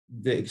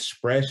the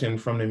expression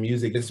from the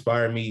music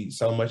inspired me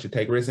so much to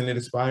take risks, and it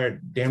inspired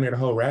damn near the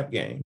whole rap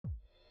game.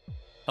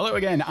 Hello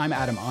again, I'm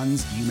Adam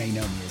Unz. You may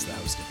know me as the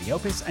host of The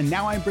Opus, and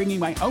now I'm bringing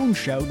my own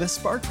show, The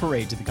Spark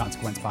Parade, to the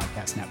Consequence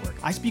Podcast Network.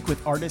 I speak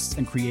with artists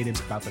and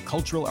creatives about the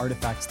cultural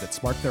artifacts that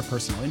spark their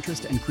personal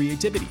interest and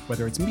creativity,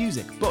 whether it's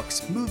music,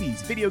 books,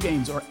 movies, video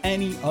games, or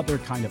any other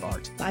kind of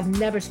art. I've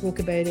never spoke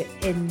about it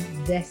in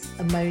this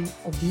amount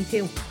of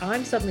detail.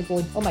 I'm suddenly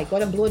going, oh my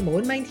God, I'm blowing my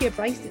own mind here,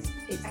 Christ.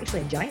 It's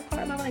actually a giant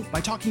part of my life.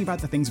 By talking about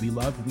the things we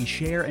love, we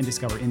share and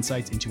discover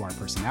insights into our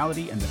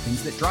personality and the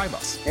things that drive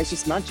us. It's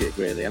just magic,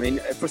 really. I mean,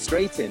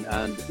 frustrating,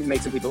 and it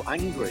makes some people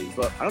angry,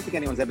 but I don't think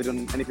anyone's ever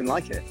done anything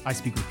like it. I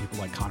speak with people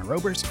like Connor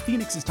Oberst,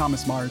 Phoenix's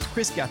Thomas Mars,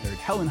 Chris Gethard,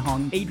 Helen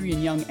Hong,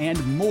 Adrian Young,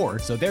 and more,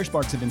 so their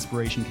sparks of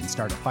inspiration can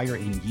start a fire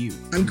in you.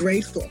 I'm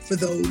grateful for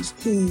those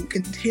who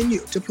continue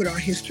to put our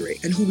history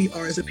and who we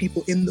are as a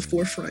people in the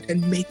forefront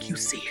and make you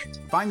see it.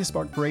 Find The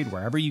Spark Parade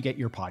wherever you get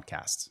your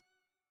podcasts.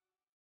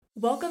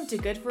 Welcome to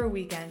Good for a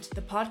Weekend,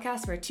 the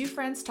podcast where two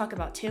friends talk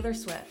about Taylor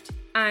Swift.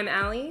 I'm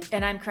Allie.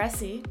 And I'm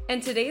Cressy.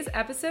 And today's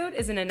episode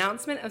is an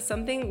announcement of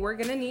something we're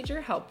gonna need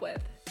your help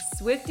with.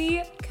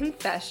 Swiftie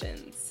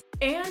Confessions.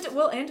 And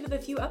we'll end with a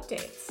few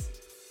updates.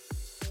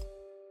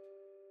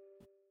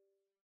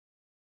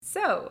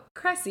 So,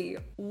 Cressy,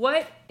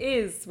 what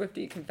is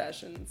Swiftie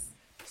Confessions?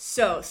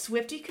 So,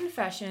 Swiftie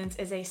Confessions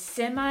is a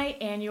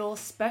semi-annual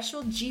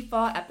special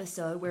GFAW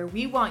episode where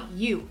we want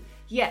you,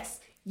 yes,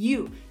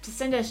 you, to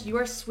send us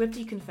your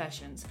Swiftie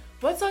confessions.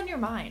 What's on your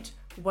mind?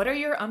 What are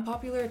your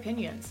unpopular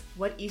opinions?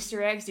 What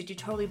Easter eggs did you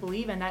totally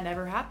believe in that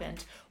never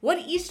happened? What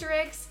Easter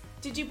eggs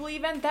did you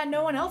believe in that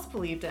no one else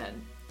believed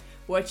in?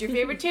 What's your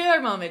favorite Taylor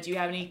moment? Do you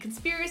have any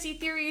conspiracy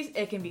theories?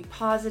 It can be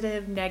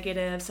positive,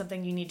 negative,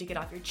 something you need to get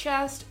off your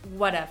chest,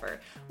 whatever.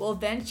 We'll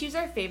then choose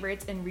our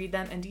favorites and read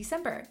them in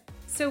December.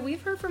 So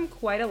we've heard from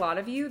quite a lot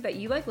of you that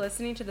you like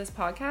listening to this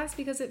podcast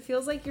because it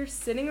feels like you're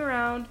sitting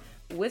around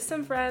with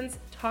some friends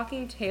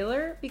talking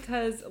Taylor,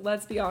 because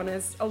let's be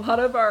honest, a lot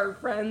of our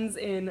friends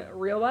in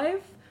real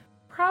life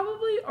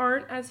probably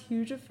aren't as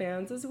huge of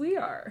fans as we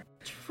are.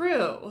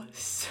 True.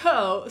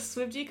 So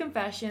Swiftie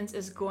Confessions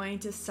is going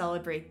to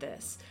celebrate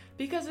this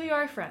because we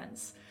are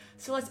friends.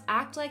 So let's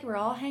act like we're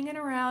all hanging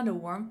around a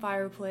warm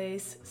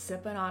fireplace,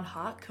 sipping on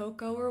hot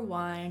cocoa or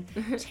wine,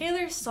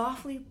 Taylor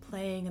softly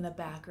playing in the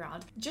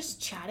background,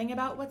 just chatting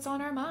about what's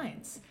on our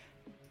minds.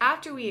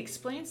 After we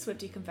explain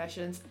Swiftie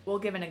Confessions, we'll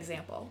give an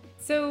example.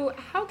 So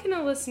how can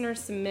a listener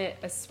submit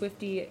a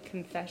Swiftie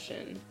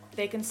confession?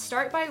 They can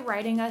start by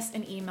writing us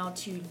an email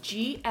to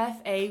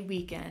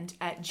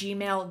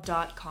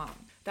gfaweekend@gmail.com.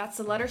 That's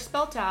the letter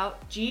spelt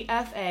out,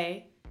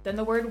 GFA, then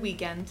the word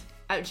weekend,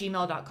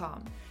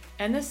 @gmail.com.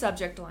 In the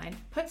subject line,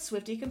 put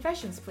Swiftie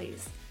Confessions,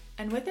 please.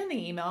 And within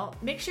the email,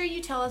 make sure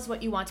you tell us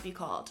what you want to be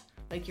called,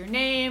 like your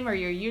name or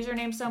your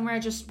username somewhere,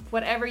 just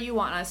whatever you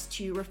want us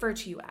to refer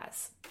to you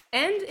as.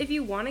 And if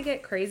you want to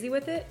get crazy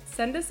with it,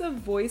 send us a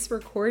voice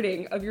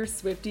recording of your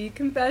Swiftie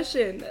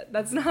confession.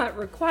 That's not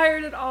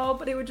required at all,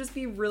 but it would just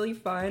be really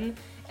fun.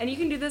 And you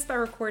can do this by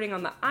recording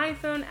on the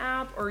iPhone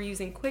app or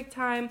using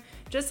QuickTime,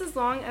 just as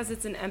long as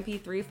it's an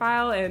MP3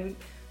 file, and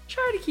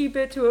try to keep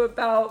it to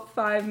about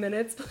 5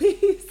 minutes,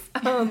 please.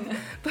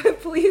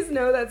 But please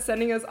know that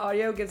sending us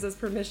audio gives us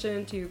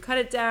permission to cut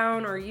it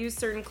down or use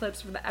certain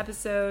clips for the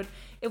episode.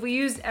 If we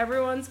used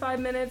everyone's 5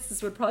 minutes,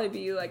 this would probably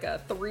be like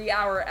a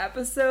 3-hour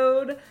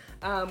episode,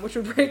 which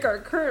would break our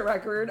current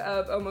record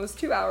of almost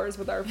 2 hours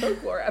with our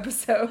folklore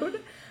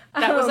episode.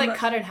 That was like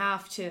cut in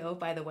half too,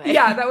 by the way.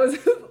 Yeah, that was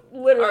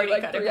literally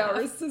Already like 3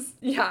 hours.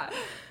 Yeah.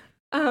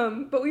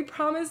 But we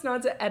promise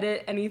not to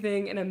edit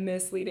anything in a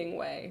misleading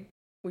way.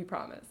 We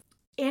promise.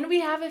 And we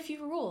have a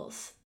few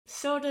rules.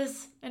 So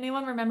does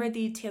anyone remember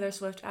the Taylor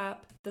Swift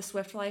app, The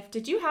Swift Life?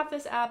 Did you have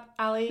this app,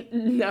 Allie?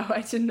 No,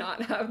 I did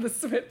not have The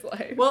Swift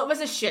Life. Well, it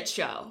was a shit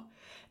show.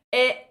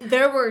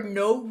 There were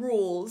no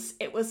rules.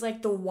 It was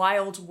like the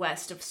Wild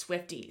West of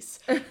Swifties.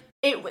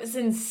 It was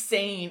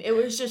insane. It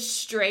was just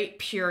straight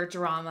pure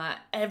drama.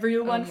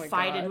 Everyone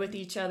fighted with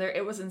each other.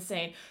 It was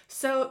insane.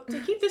 So to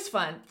keep this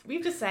fun,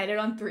 we've decided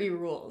on 3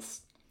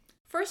 rules.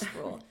 First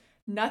rule,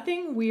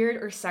 nothing weird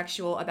or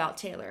sexual about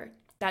Taylor.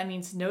 That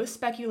means no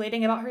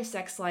speculating about her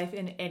sex life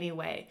in any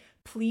way.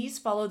 Please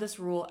follow this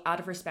rule out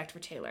of respect for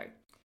Taylor.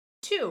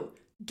 2,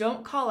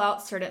 don't call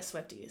out certain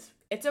Swifties.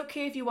 It's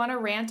okay if you want to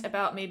rant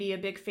about maybe a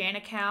big fan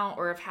account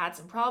or have had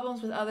some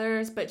problems with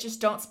others, but just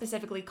don't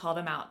specifically call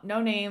them out.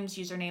 No names,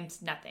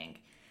 usernames, nothing.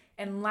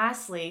 And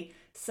lastly,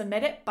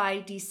 submit it by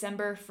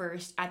December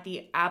 1st at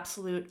the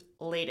absolute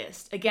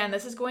latest. Again,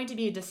 this is going to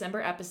be a December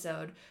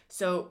episode,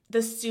 so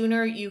the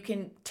sooner you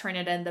can turn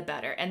it in, the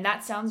better. And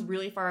that sounds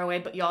really far away,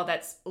 but y'all,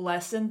 that's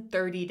less than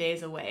 30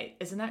 days away.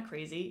 Isn't that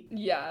crazy?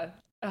 Yeah.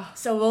 Ugh.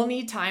 So we'll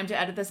need time to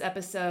edit this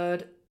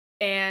episode,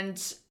 and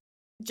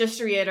just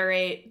to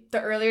reiterate,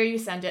 the earlier you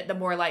send it, the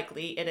more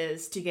likely it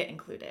is to get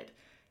included.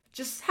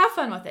 Just have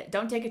fun with it.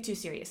 Don't take it too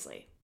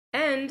seriously.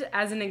 And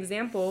as an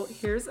example,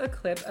 here's a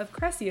clip of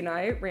Cressy and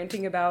I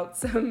ranting about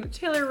some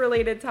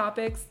Taylor-related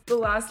topics the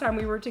last time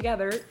we were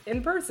together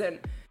in person.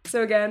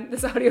 So again,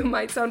 this audio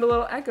might sound a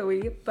little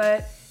echoey,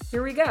 but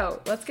here we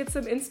go. Let's get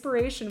some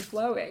inspiration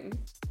flowing.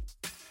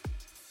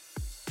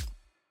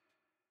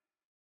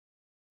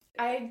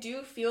 I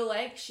do feel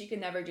like she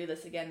could never do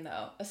this again,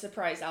 though. A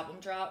surprise album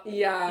drop.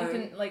 Yeah. You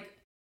can, like,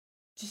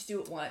 just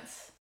do it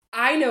once.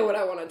 I know what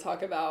I want to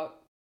talk about.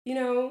 You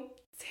know,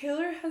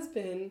 Taylor has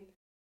been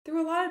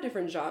through a lot of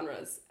different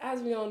genres,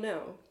 as we all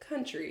know.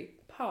 Country,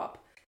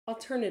 pop,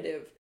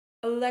 alternative,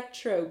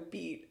 electro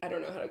beat. I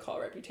don't know how to call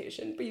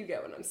Reputation, but you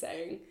get what I'm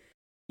saying.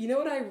 You know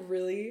what I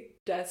really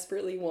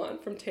desperately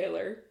want from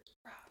Taylor?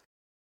 Rock.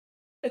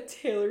 A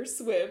Taylor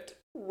Swift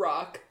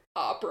rock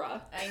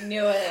opera. I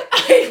knew it.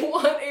 I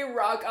want a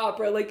rock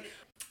opera, like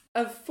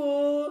a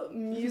full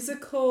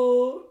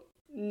musical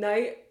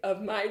night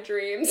of my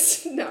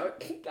dreams. No,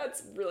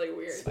 that's really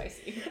weird.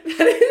 Spicy.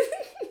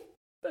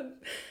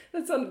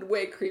 That sounded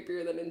way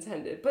creepier than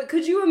intended. But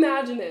could you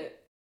imagine it?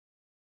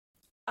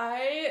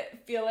 I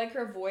feel like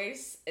her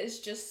voice is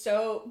just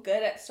so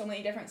good at so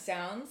many different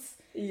sounds.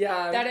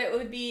 Yeah. That it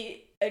would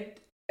be a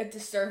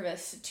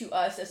disservice to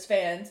us as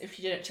fans if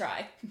she didn't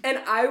try. And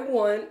I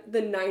want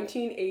the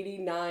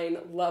 1989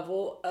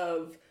 level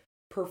of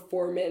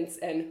performance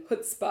and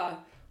chutzpah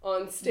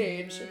on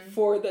stage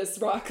for this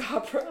rock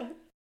opera.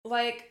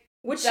 Like,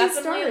 which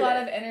definitely a lot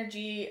of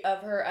energy of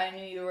her I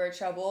Knew You Were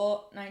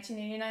Trouble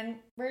 1989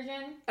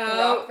 version. The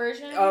rock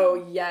version.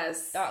 Oh,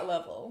 yes. That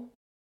level.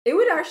 It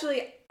would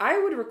actually,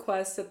 I would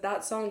request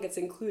that song gets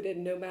included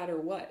no matter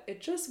what. It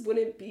just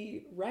wouldn't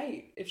be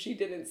right if she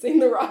didn't sing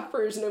the rock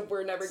version of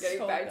We're Never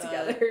Getting Back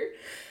Together.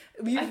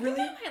 I think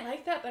I might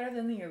like that better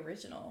than the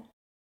original.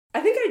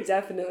 I think I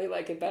definitely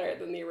like it better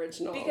than the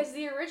original. Because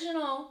the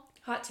original,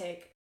 hot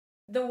take,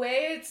 the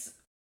way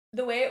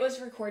it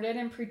was recorded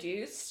and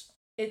produced,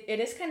 it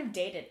is kind of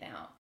dated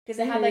now. Because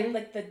it had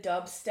like the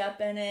dubstep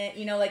in it,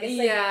 you know, like it's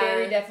like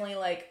very definitely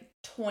like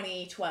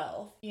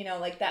 2012, you know,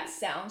 like that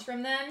sounds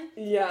from then.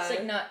 Yeah. It's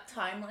like not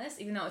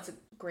timeless, even though it's a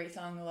great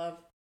song. I love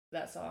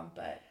that song,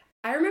 but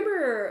I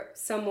remember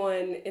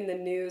someone in the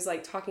news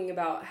like talking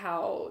about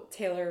how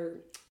Taylor,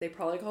 they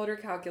probably called her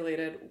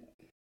calculated,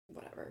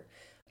 whatever,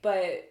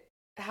 but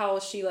how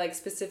she like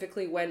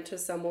specifically went to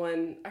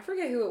someone, I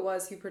forget who it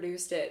was who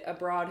produced it,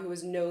 abroad, who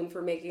was known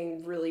for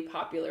making really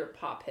popular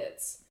pop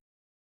hits,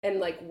 and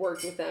like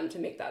worked with them to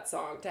make that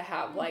song, to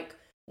have like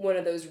one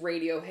of those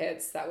radio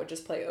hits that would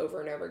just play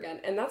over and over again.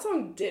 And that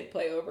song did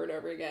play over and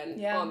over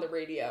again on the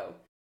radio.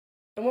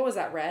 And what was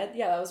that, Red?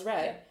 Yeah, that was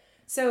Red. Yeah.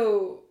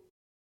 So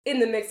in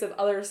the mix of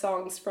other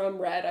songs from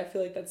Red, I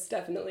feel like that's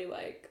definitely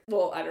like,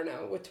 well, I don't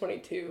know, with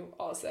 22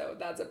 also,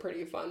 that's a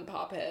pretty fun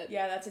pop hit.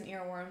 Yeah, that's an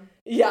earworm.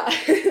 Yeah,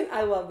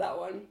 I love that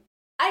one.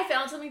 I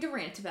found something to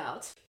rant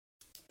about.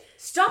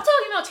 Stop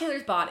talking about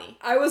Taylor's body.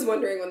 I was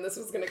wondering when this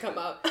was going to come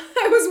up.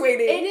 I was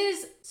waiting. It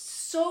is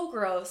so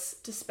gross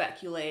to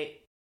speculate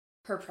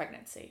her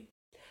pregnancy.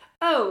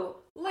 Oh,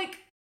 like,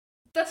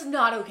 that's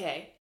not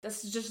okay.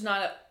 That's just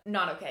not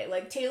okay.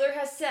 Like, Taylor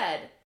has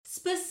said,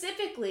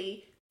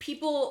 specifically,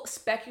 people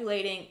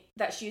speculating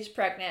that she's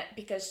pregnant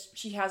because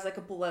she has, like,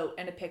 a bloat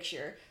and a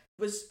picture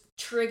was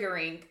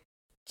triggering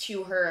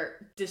to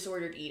her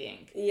disordered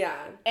eating. Yeah.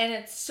 And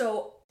it's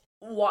so,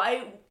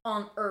 why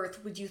on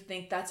earth would you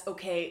think that's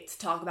okay to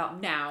talk about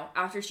now,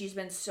 after she's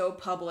been so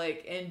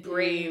public and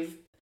brave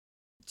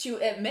to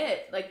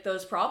admit, like,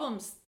 those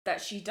problems that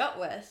she dealt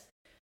with?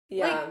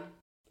 Yeah. Like,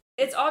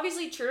 it's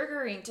obviously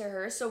triggering to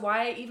her, so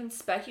why even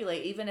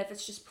speculate, even if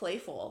it's just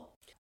playful?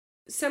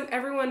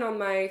 Everyone on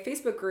my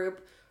Facebook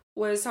group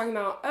was talking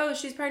about, oh,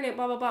 she's pregnant,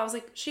 blah, blah, blah. I was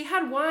like, she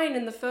had wine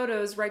in the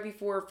photos right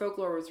before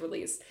Folklore was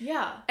released.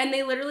 Yeah. And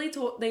they literally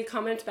they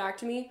commented back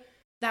to me,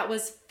 that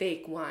was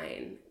fake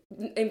wine.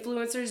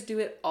 Influencers do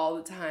it all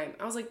the time.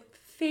 I was like,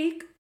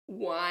 fake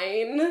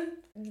wine?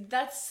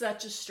 That's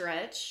such a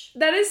stretch.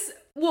 That is,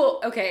 well,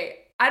 okay.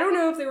 I don't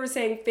know if they were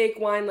saying fake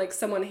wine like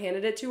someone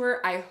handed it to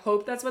her. I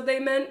hope that's what they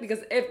meant, because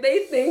if they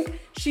think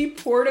she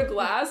poured a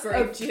glass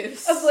of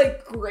juice of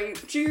like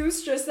grape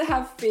juice just to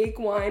have fake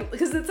wine,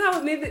 because that's how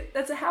it made it,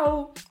 that's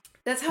how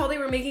they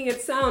were making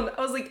it sound.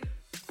 I was like,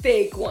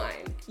 fake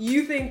wine.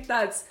 You think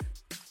that's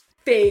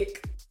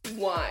fake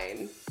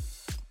wine?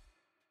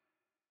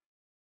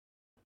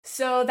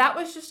 So that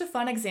was just a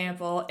fun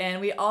example, and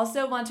we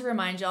also want to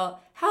remind y'all,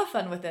 have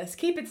fun with this.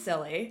 Keep it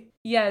silly.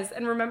 Yes,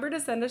 and remember to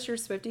send us your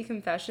Swiftie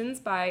confessions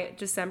by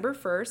December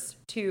 1st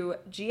to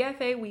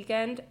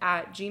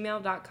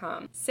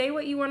gfaweekend@gmail.com. Say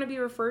what you want to be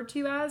referred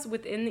to as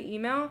within the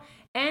email,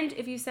 and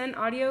if you send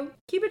audio,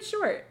 keep it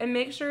short and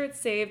make sure it's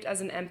saved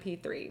as an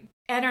MP3.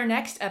 In our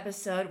next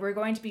episode, we're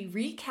going to be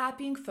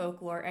recapping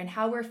Folklore and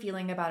how we're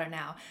feeling about it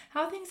now,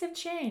 how things have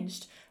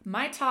changed.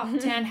 My top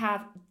 10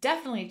 have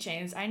definitely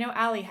changed. I know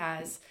Allie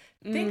has.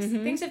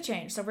 Things have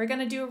changed. So we're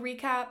going to do a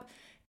recap,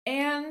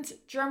 and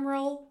drum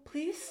roll,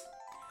 please.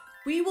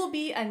 We will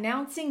be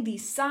announcing the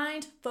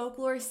signed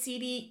Folklore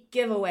CD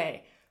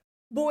giveaway.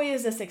 Boy,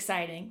 is this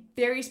exciting.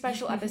 Very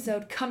special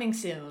episode coming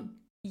soon.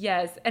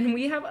 Yes, and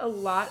we have a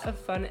lot of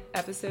fun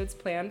episodes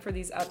planned for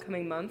these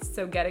upcoming months,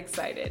 so get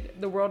excited.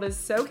 The world is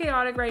so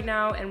chaotic right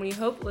now, and we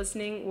hope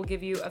listening will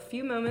give you a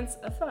few moments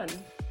of fun.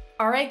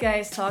 All right,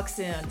 guys, talk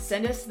soon.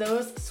 Send us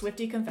those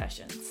Swiftie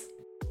confessions.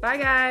 Bye,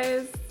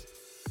 guys.